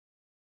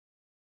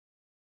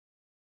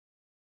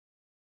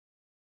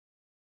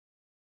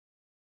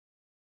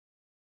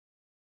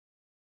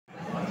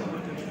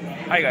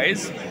Hi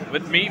guys,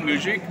 with me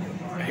Music.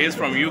 He's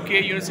from UK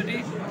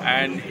University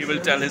and he will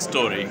tell his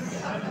story.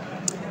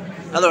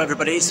 Hello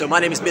everybody, so my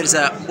name is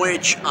Mirza.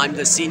 I'm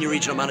the Senior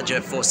Regional Manager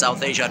for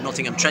South Asia at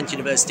Nottingham Trent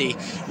University.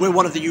 We're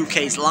one of the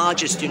UK's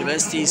largest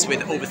universities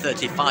with over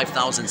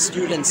 35,000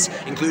 students,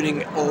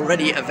 including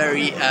already a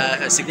very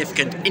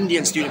significant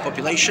Indian student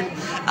population.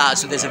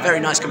 So there's a very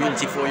nice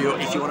community for you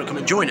if you want to come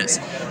and join us.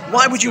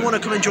 Why would you want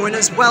to come and join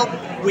us? Well,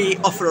 we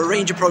offer a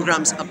range of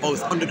programs at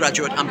both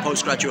undergraduate and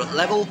postgraduate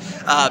level.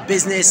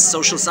 Business,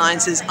 social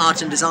sciences,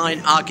 art and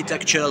design,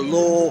 architecture,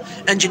 law,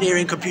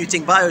 engineering,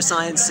 computing,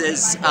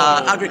 biosciences,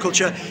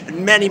 agriculture,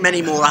 and many,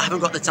 many more. I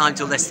haven't got the time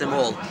to list them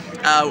all.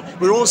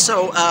 We're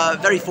also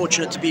very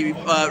fortunate to be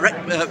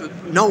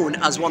known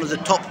as one of the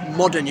top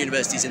modern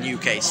universities in the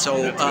UK.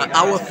 So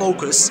our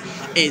focus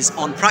is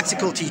on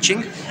practical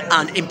teaching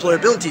and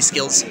employability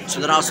skills so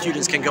that our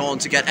students can go on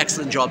to get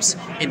excellent jobs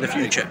in the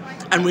future.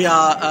 And we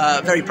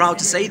are very proud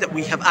to say that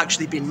we have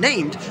actually been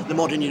named the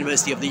Modern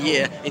University of the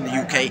Year in the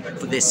UK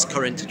for this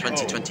current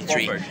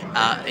 2023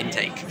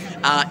 intake.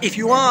 If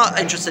you are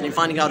interested in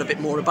finding out a bit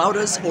more about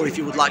us, or if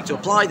you would like to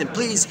apply, then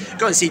please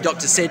go and see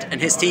Dr. Sid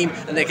and his team,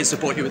 and they can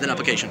support you with an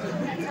application.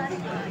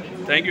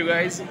 Thank you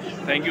guys.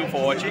 Thank you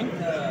for watching.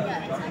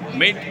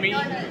 Meet me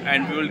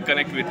and we will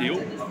connect with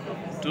you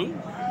to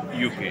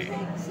UK.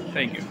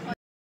 Thank you.